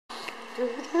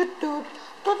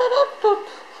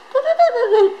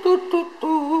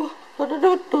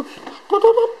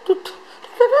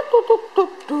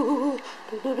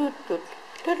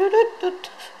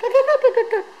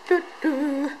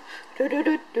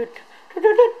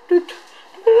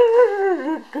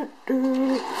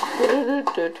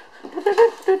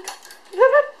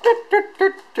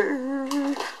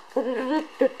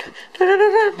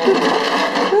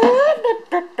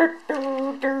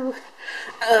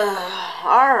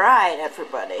Alright,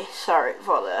 everybody. Sorry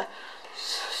for the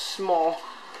small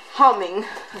humming.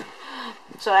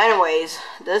 So anyways,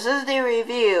 this is the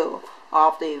review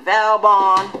of the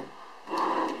Velbon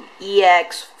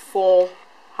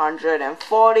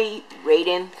EX440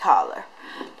 Radiant Color.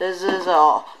 This is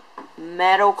a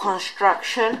metal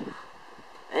construction,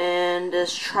 and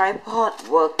this tripod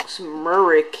works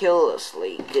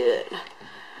miraculously good.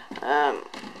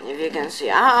 If you can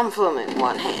see, I'm filming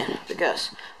one hand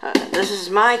because this is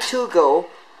my to-go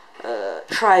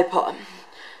tripod.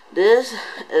 This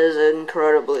is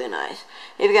incredibly nice.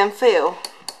 If you can feel,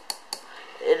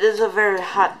 it is a very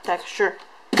hot texture,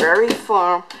 very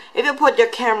firm. If you put your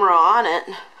camera on it,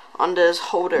 on this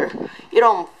holder, you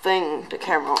don't think the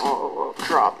camera will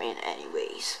drop in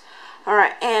anyways.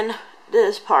 Alright, and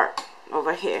this part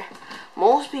over here,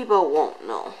 most people won't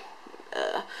know.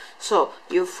 So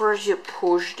you push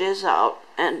this out,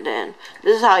 and then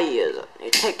this is how you use it.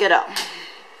 You take it out.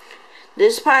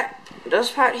 This part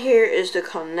here is to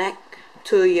connect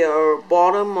to your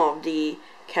bottom of the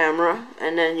camera,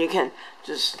 and then you can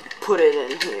just put it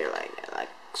in here like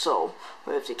so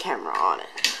with the camera on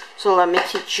it. So let me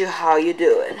teach you how you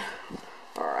do it.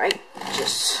 Alright,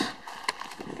 just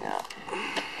hang on.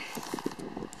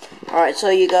 Alright, so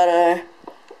you got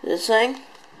this thing.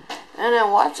 And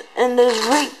then what's in this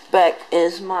rig bag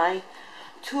is my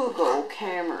to-go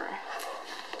camera.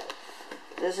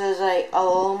 This is a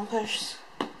Olympus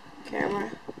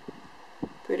camera.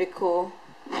 Pretty cool.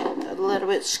 A little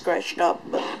bit scratched up,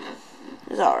 but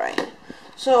it's alright.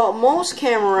 So most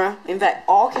camera, in fact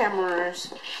all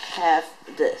cameras, have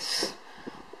this.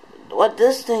 What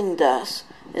this thing does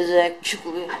is it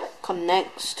actually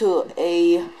connects to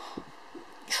a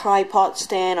tripod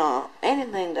stand or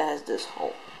anything that has this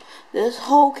hole. This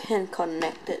hole can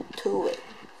connect it to it.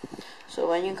 So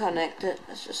when you connect it,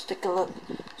 let's just take a look.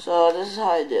 So this is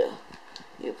how you do.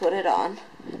 You put it on,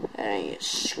 and then you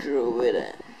screw it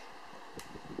in.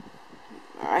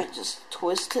 Alright, just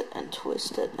twist it and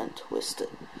twist it and twist it.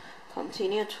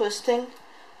 Continue twisting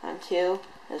until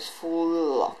it's fully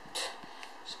locked.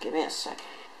 Just give me a second.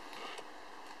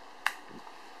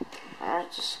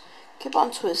 Alright, just keep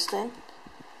on twisting.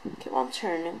 Keep on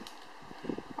turning.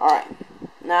 Alright.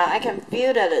 Now I can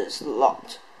feel that it's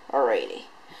locked already.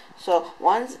 So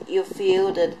once you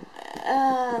feel that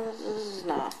this is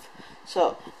enough.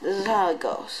 So this is how it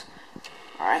goes.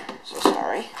 Alright, so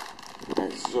sorry.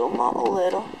 Let's zoom out a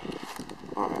little.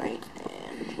 Alright,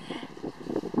 and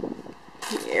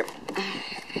yep.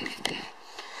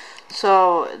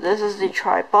 So this is the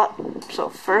tripod. So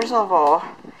first of all,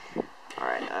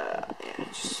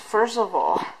 first of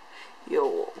all,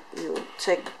 you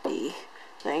take the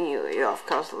thing, you of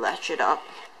course latch it up,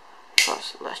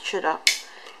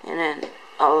 and then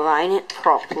align it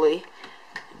properly.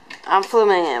 I'm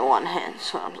filming in one hand,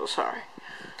 so I'm so sorry.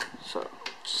 So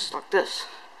just like this,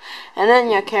 and then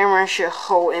your camera should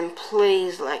hold in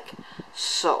place like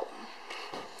so.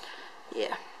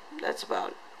 Yeah, that's about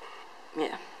it.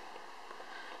 Yeah.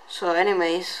 So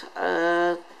anyways,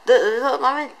 let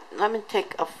me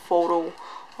take a photo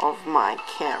of my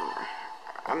camera.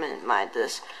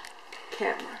 This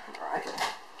camera. Alright,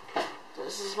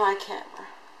 this is my camera.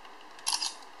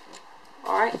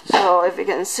 Alright, so if you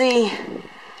can see,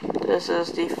 this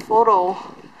is the photo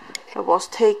that was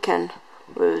taken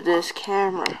with this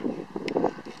camera.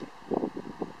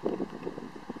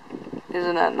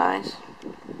 Isn't that nice?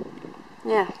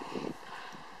 Yeah.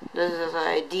 This is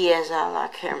a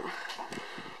DSLR camera,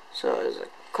 so it's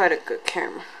quite a good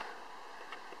camera.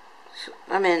 So,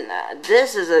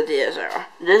 this is a DSLR.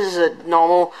 This is a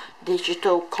normal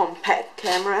digital compact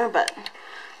camera, but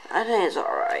I think it's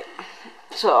alright.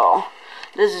 So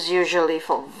this is usually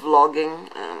for vlogging.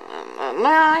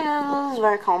 This is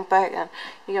very compact, and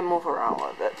you can move around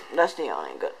with it. That's the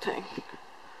only good thing.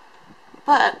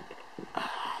 But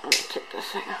let me take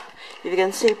this thing out. If you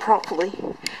can see properly,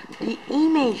 the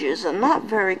images are not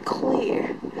very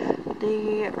clear.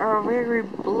 They are very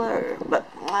blurred, but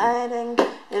I think if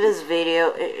it's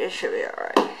video, it should be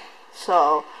alright.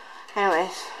 So,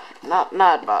 anyways, not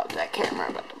about that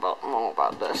camera, but more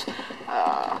about this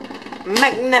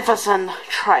magnificent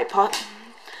tripod.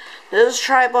 This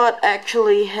tripod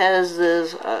actually has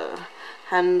this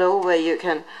handle where you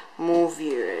can move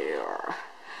your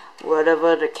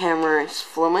whatever the camera is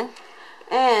filming,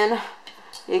 and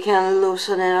you can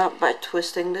loosen it up by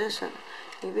twisting this, and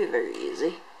it'll be very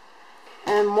easy.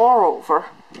 And moreover,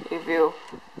 if you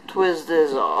twist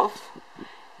this off,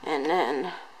 and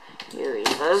then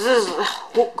there's this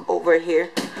hook over here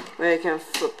where you can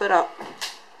flip it up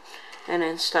and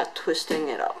then start twisting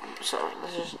it up. So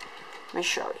let me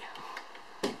show you.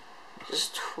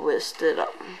 Just twist it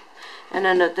up, and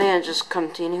then the thing just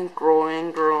continue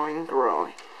growing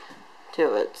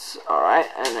till it's alright,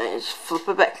 and then just flip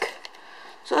it back.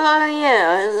 So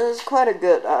yeah, it's quite a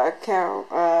good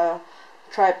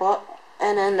tripod.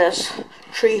 And then there's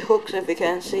 3 hooks, if you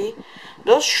can see.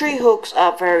 Those 3 hooks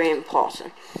are very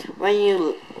important. When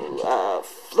you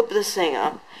flip this thing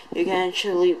up, you can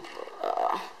actually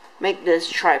make this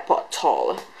tripod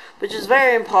taller, which is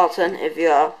very important if you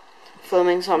are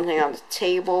filming something on the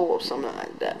table or something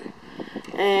like that.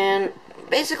 And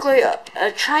basically,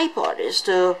 a tripod is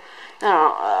to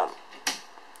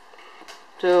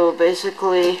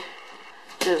basically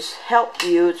just help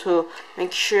you to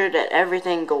make sure that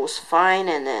everything goes fine,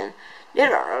 and then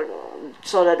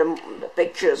so that the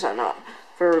pictures are not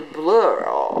very blurred,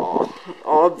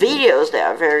 or videos that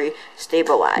are very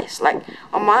stabilized. Like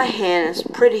on my hand, it's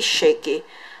pretty shaky.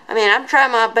 I mean, I'm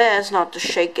trying my best not to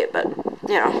shake it, but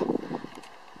you know,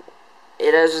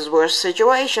 it is its worst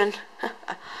situation.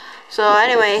 So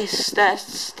anyways,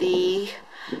 that's the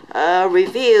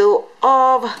review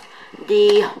of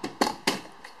the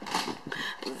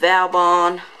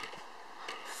Velbon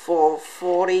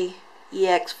 440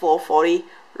 EX440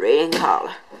 rating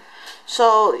collar.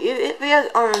 So if you're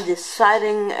on a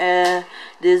deciding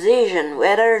decision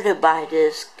whether to buy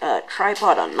this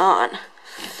tripod or not,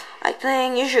 I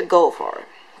think you should go for it.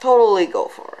 Totally go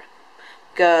for it,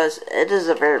 because it is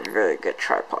a very good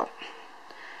tripod.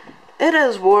 It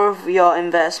is worth your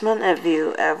investment if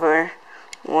you ever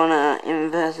wanna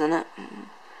invest in it.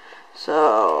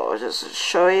 So just to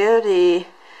show you the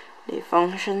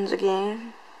functions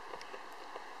again.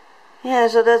 Yeah,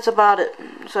 so that's about it.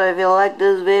 So if you like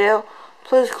this video,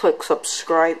 please click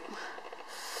subscribe.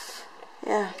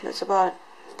 Yeah, that's about it.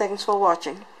 Thanks for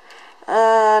watching.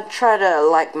 Try to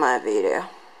like my video.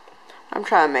 I'm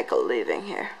trying to make a living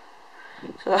here.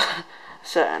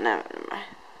 So never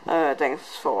mind.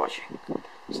 Thanks for watching.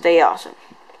 Stay awesome.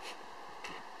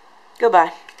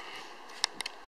 Goodbye.